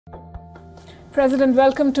President,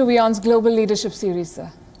 welcome to WION's Global Leadership Series, sir.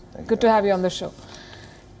 Good to have you on the show.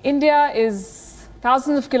 India is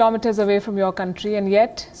thousands of kilometers away from your country, and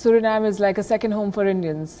yet Suriname is like a second home for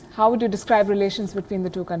Indians. How would you describe relations between the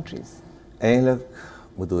two countries? We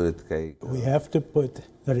have to put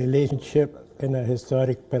the relationship in a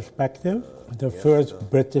historic perspective. The first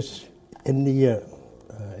British India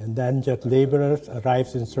indentured laborers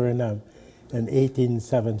arrived in Suriname in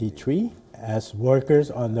 1873 as workers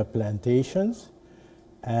on the plantations,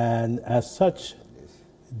 and as such,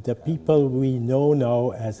 the people we know now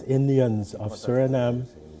as Indians of Suriname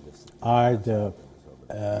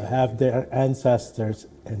have their ancestors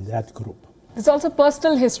in that group. There's also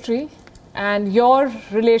personal history and your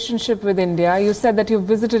relationship with India. You said that you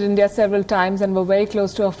visited India several times and were very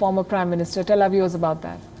close to a former Prime Minister. Tell our viewers about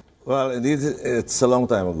that. Well, indeed, it's a long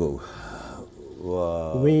time ago.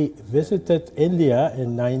 We visited India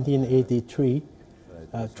in 1983,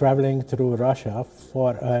 traveling through Russia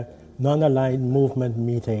for a non-aligned movement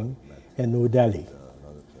meeting in New Delhi.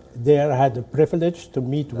 There I had the privilege to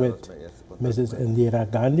meet with Mrs. Indira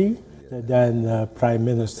Gandhi, the then Prime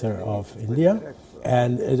Minister of India.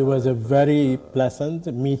 And it was a very pleasant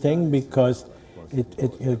meeting because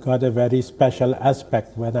it got a very special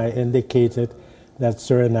aspect when I indicated that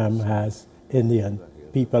Suriname has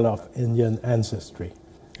people of Indian ancestry.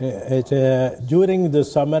 During the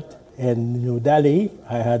summit in New Delhi,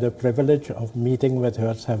 I had the privilege of meeting with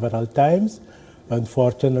her several times.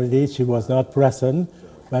 Unfortunately, she was not present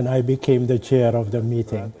when I became the chair of the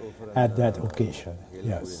meeting at that occasion.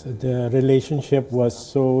 Yes, the relationship was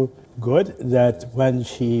so good that when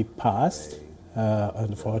she passed,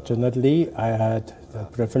 unfortunately, I had the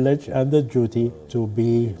privilege and the duty to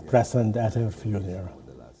be present at her funeral.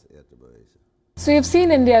 So you've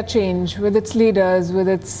seen India change with its leaders,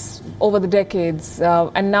 over the decades,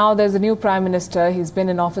 and now there's a new Prime Minister. He's been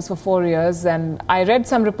in office for 4 years, and I read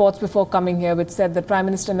some reports before coming here which said that Prime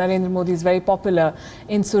Minister Narendra Modi is very popular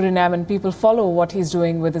in Suriname and people follow what he's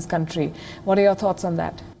doing with his country. What are your thoughts on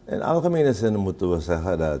that? As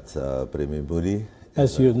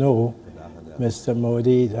you know, Mr.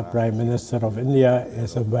 Modi, the Prime Minister of India,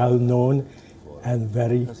 is a well-known and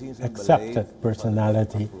very accepted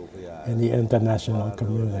personality in the international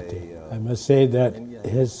community. I must say that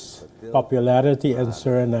his popularity in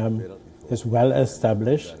Suriname is well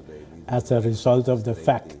established as a result of the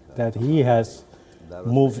fact that he has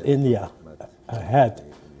moved India ahead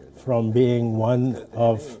from being one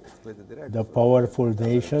of the powerful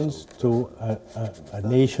nations to a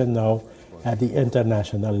nation now at the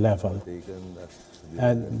international level.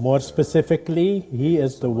 And more specifically, he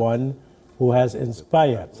is the one who has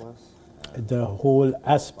inspired the whole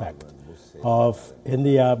aspect of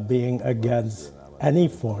India being against any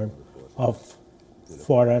form of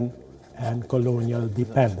foreign and colonial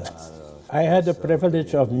dependence. I had the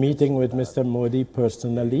privilege of meeting with Mr. Modi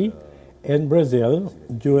personally in Brazil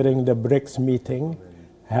during the BRICS meeting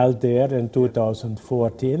held there in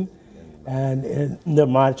 2014. And in the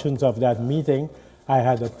margins of that meeting, I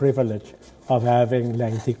had the privilege of having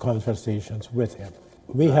lengthy conversations with him.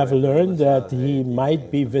 We have learned that he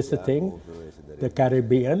might be visiting the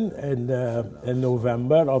Caribbean in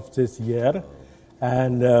November of this year,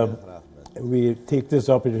 and we take this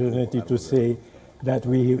opportunity to say that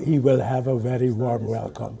he will have a very warm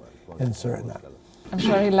welcome in Suriname. I'm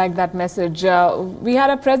sure he'll like that message. We had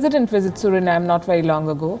a president visit Suriname not very long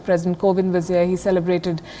ago. President Kovind was here. He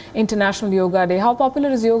celebrated International Yoga Day. How popular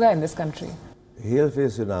is yoga in this country? Heel veel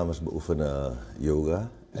Surinamers beoefenen yoga.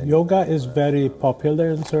 Yoga is very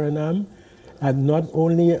popular in Suriname, and not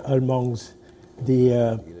only amongst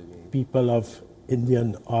the people of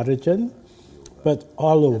Indian origin, but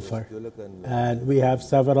all over. And we have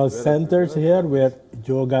several centers here where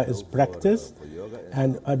yoga is practiced.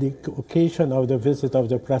 And on the occasion of the visit of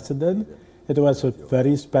the president, it was a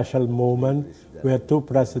very special moment where two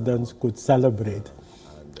presidents could celebrate.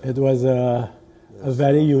 It was a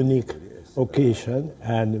very unique occasion,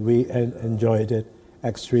 and we enjoyed it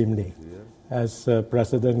extremely. As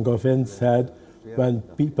President Govind said, when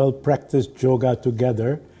people practice yoga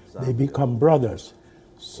together, they become brothers.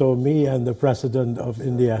 So me and the President of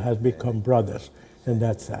India have become brothers in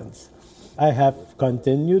that sense. I have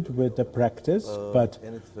continued with the practice, but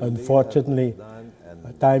unfortunately,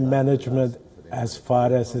 time management as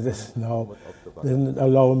far as it is now didn't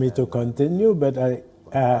allow me to continue, but I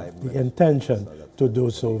have the intention to do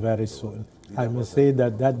so very soon. I must say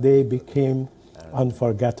that that day became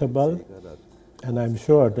unforgettable, and I'm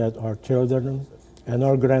sure that our children and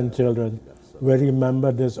our grandchildren will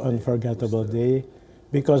remember this unforgettable day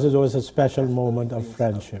because it was a special moment of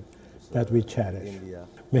friendship that we cherish.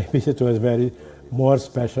 Maybe it was very more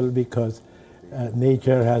special because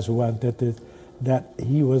nature has wanted it, that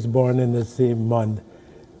he was born in the same month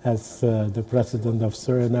as the President of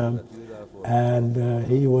Suriname, and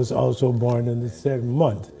he was also born in the same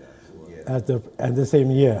month and the same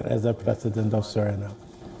year as the President of Suriname.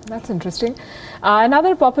 That's interesting.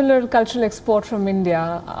 Another popular cultural export from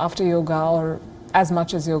India after yoga, or as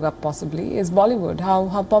much as yoga possibly, is Bollywood.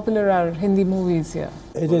 How popular are Hindi movies here?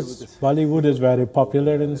 Bollywood is very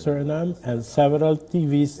popular in Suriname, and several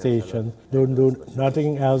TV stations don't do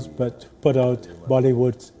nothing else but put out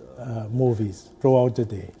Bollywood movies throughout the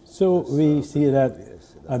day. So we see that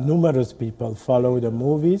numerous people follow the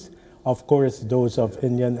movies. Of course, those of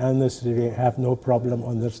Indian ancestry have no problem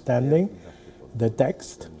understanding the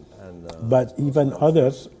text, but even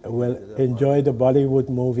others will enjoy the Bollywood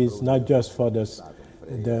movies not just for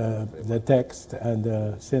the text and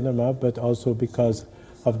the cinema, but also because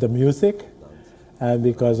of the music and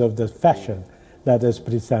because of the fashion that is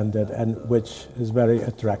presented, and which is very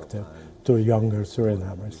attractive to younger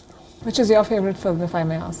Surinamers. Which is your favorite film, if I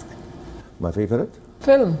may ask? My favorite?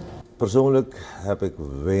 Film. Persoonlijk heb ik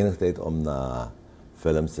weinig tijd om naar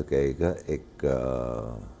films te kijken.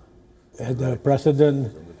 The president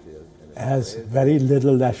has very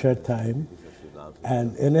little leisure time,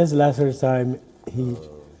 and in his leisure time, he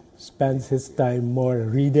spends his time more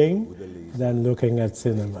reading than looking at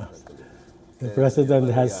cinema. The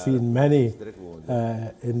president has seen many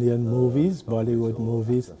Indian movies, Bollywood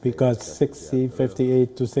movies, because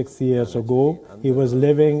 58 to 60 years ago, he was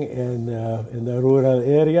living in the rural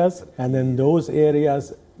areas, and in those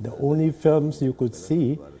areas, the only films you could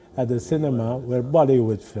see at the cinema were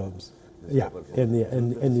Bollywood films. Yeah,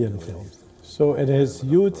 Indian films. So in his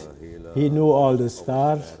youth, he knew all the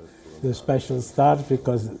stars, the special stars,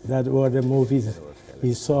 because that were the movies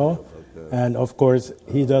he saw. And of course,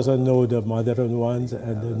 he doesn't know the modern ones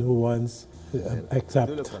and the new ones,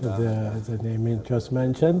 except the name he just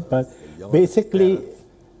mentioned. But basically,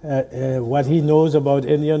 what he knows about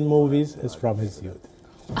Indian movies is from his youth.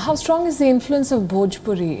 How strong is the influence of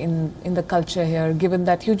Bhojpuri in the culture here, given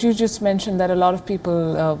that you just mentioned that a lot of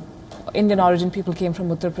people, Indian origin people, came from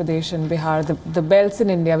Uttar Pradesh and Bihar, the belts in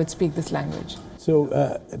India which speak this language? So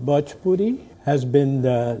Bhojpuri has been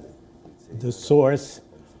the source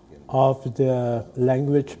of the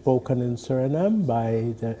language spoken in Suriname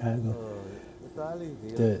by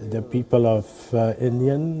the people of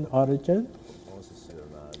Indian origin,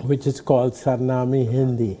 which is called Suriname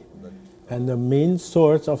Hindi. And the main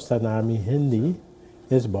source of Suriname Hindi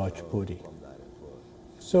is Bhojpuri.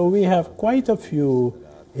 So we have quite a few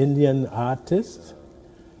Indian artists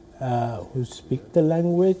who speak the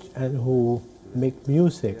language and who make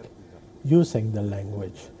music using the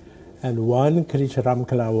language. And one, Krish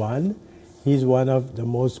Ramkalawan, he's one of the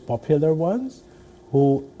most popular ones,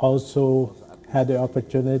 who also had the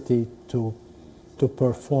opportunity to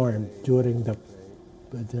perform during the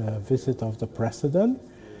visit of the president.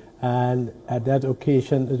 And at that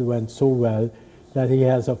occasion, it went so well that he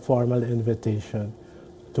has a formal invitation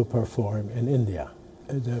to perform in India.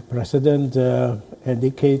 The president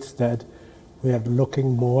indicates that we are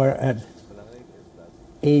looking more at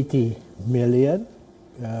 80 million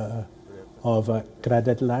of a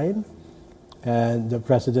credit line, and the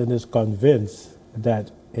president is convinced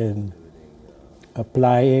that in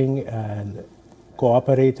applying and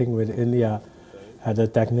cooperating with India at a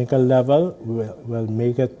technical level will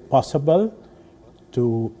make it possible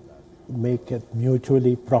to make it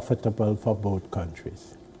mutually profitable for both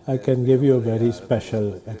countries. I can give you a very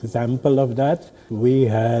special example of that. We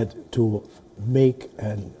had to make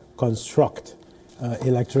and construct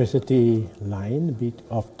electricity line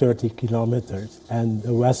of 30 kilometers, and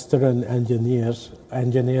the Western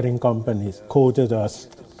engineering companies quoted us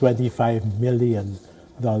 $25 million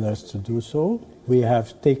to do so. We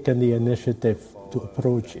have taken the initiative to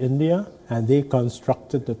approach India, and they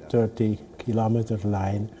constructed the 30-kilometer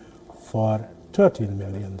line for $13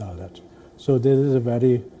 million. So this is a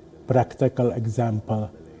very practical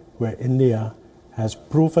example where India has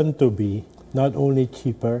proven to be not only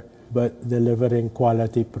cheaper, but delivering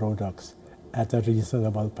quality products at a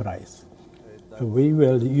reasonable price. We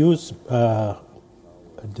will use the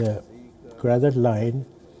credit line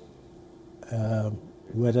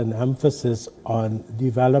with an emphasis on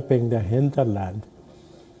developing the hinterland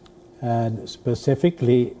and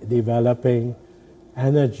specifically developing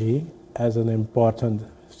energy as an important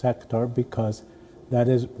sector, because that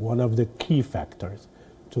is one of the key factors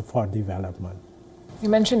for development. You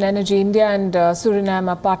mentioned energy. India and Suriname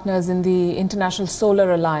are partners in the International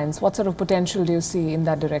Solar Alliance. What sort of potential do you see in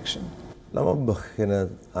that direction? Laten we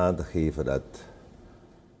beginnen aan te geven dat.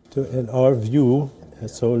 In our view,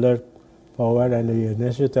 solar forward, and the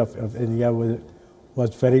initiative of India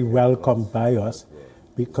was very welcomed by us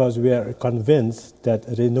because we are convinced that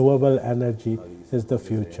renewable energy is the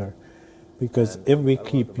future. Because if we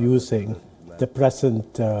keep using the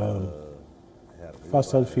present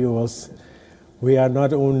fossil fuels, we are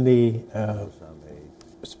not only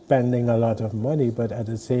spending a lot of money, but at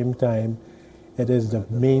the same time, it is the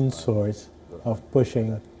main source of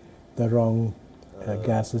pushing the wrong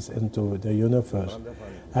gases into the universe.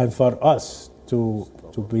 And for us to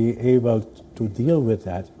be able to deal with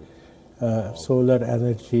that, solar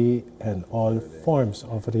energy and all forms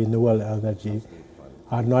of renewable energy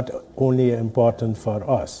are not only important for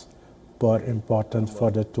us, but important for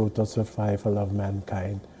the total survival of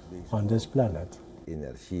mankind on this planet.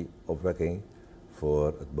 Energieopwekking voor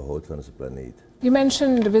het behoud van onze planeet. You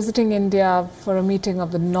mentioned visiting India for a meeting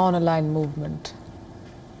of the non-aligned movement.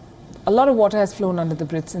 A lot of water has flown under the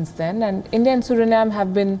bridge since then, and India and Suriname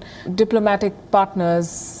have been diplomatic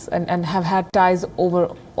partners and have had ties over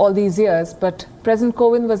all these years. But President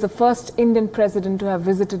Kovind was the first Indian president to have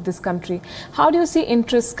visited this country. How do you see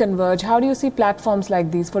interests converge? How do you see platforms like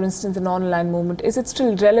these, for instance, the non-aligned movement? Is it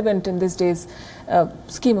still relevant in this day's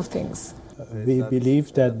scheme of things? We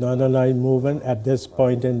believe that non-aligned movement at this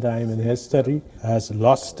point in time in history has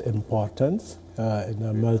lost importance. In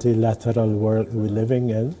a multilateral world we're living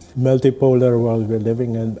in, multipolar world we're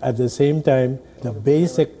living in. At the same time, the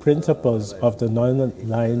basic principles of the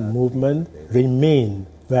non-aligned movement remain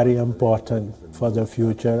very important for the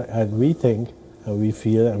future, and we think, and we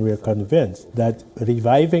feel, and we're convinced that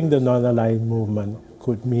reviving the non-aligned movement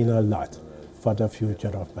could mean a lot for the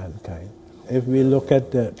future of mankind. If we look at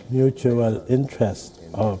the mutual interest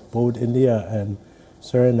of both India and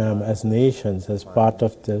Suriname as nations, as part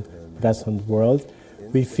of the present world,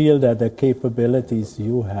 we feel that the capabilities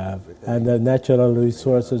you have and the natural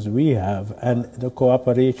resources we have and the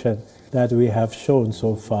cooperation that we have shown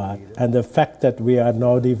so far and the fact that we are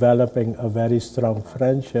now developing a very strong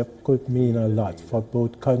friendship could mean a lot for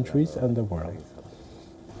both countries and the world.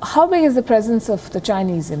 How big is the presence of the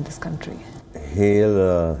Chinese in this country? Heel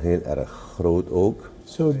erg groot ook.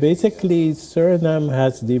 So basically Suriname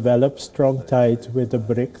has developed strong ties with the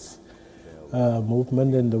BRICS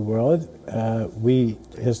movement in the world. We,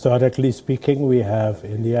 historically speaking, we have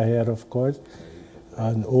India here, of course,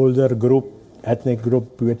 an older group, ethnic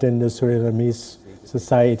group within the Surinamese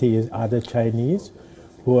society are the Chinese,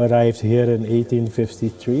 who arrived here in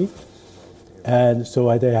 1853. And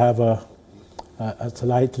so they have a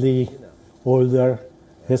slightly older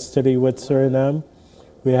history with Suriname.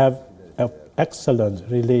 We have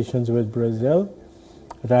excellent relations with Brazil.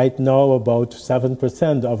 Right now, about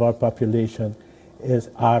 7% of our population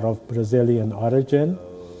are of Brazilian origin.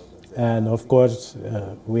 And of course,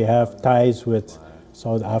 we have ties with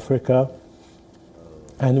South Africa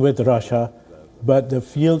and with Russia, but the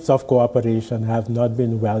fields of cooperation have not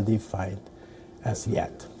been well defined as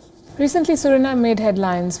yet. Recently, Suriname made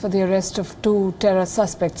headlines for the arrest of 2 terror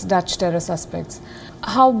suspects, Dutch terror suspects.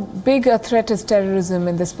 How big a threat is terrorism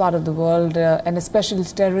in this part of the world, and especially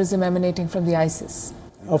terrorism emanating from the ISIS?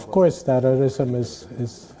 Of course, terrorism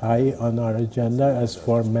is high on our agenda, as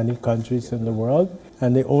for many countries in the world.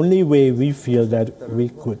 And the only way we feel that we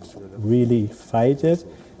could really fight it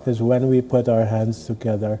is when we put our hands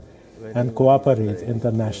together and cooperate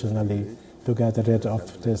internationally to get rid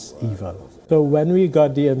of this evil. So when we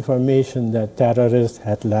got the information that terrorists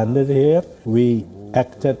had landed here, we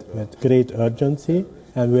acted with great urgency,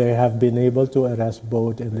 and we have been able to arrest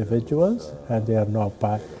both individuals, and they are now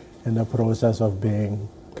in the process of being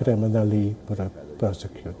criminally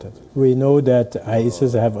persecuted. We know that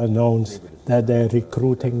ISIS have announced that they're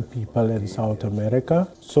recruiting people in South America.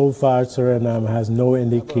 So far, Suriname has no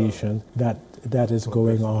indication that that is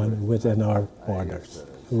going on within our borders.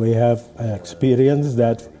 We have experienced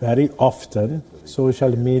that very often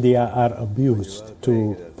social media are abused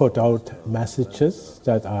to put out messages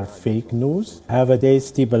that are fake news, have a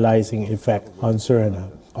destabilizing effect on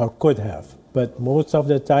Suriname, or could have. But most of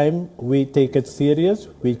the time, we take it serious,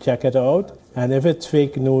 we check it out, and if it's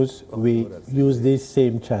fake news, we use these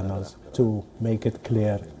same channels to make it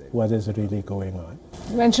clear what is really going on.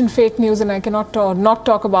 You mentioned fake news, and I cannot not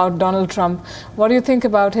talk about Donald Trump. What do you think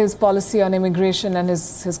about his policy on immigration and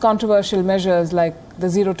his controversial measures like the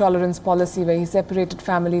zero tolerance policy where he separated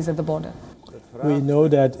families at the border? We know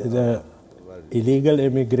that the illegal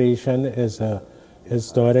immigration is a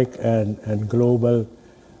historic and global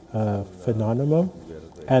phenomenon,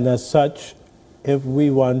 and as such, if we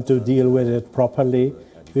want to deal with it properly,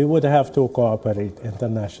 we would have to cooperate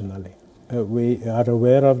internationally. We are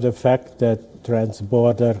aware of the fact that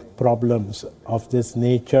trans-border problems of this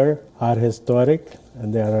nature are historic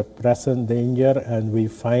and they are a present danger, and we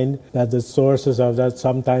find that the sources of that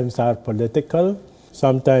sometimes are political,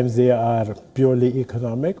 sometimes they are purely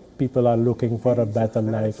economic. People are looking for a better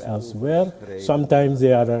life elsewhere. Sometimes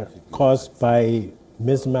they are caused by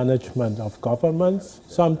mismanagement of governments.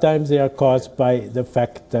 Sometimes they are caused by the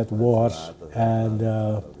fact that wars and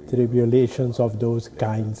tribulations of those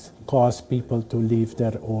kinds cause people to leave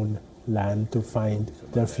their own land to find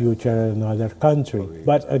their future in another country.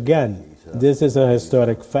 But again, this is a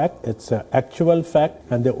historic fact, it's an actual fact,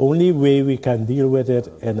 and the only way we can deal with it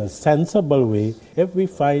in a sensible way if we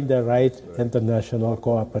find the right international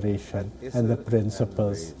cooperation and the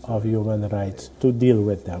principles of human rights to deal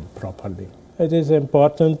with them properly. It is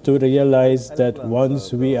important to realize that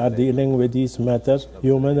once we are dealing with these matters,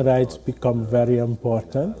 human rights become very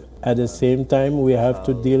important. At the same time, we have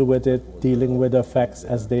to deal with it, dealing with the facts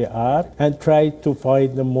as they are, and try to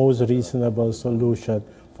find the most reasonable solution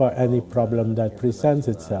for any problem that presents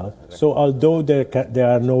itself. So although there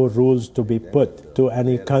are no rules to be put to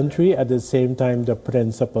any country, at the same time the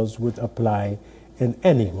principles would apply in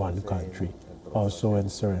any one country, also in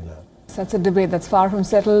Suriname. That's a debate that's far from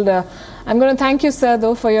settled. I'm going to thank you, sir,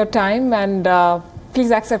 though, for your time, and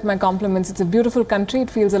please accept my compliments. It's a beautiful country. It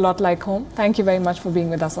feels a lot like home. Thank you very much for being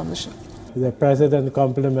with us on the show. The President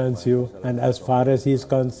compliments you, and as far as he's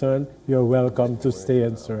concerned, you're welcome to stay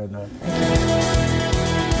in Suriname.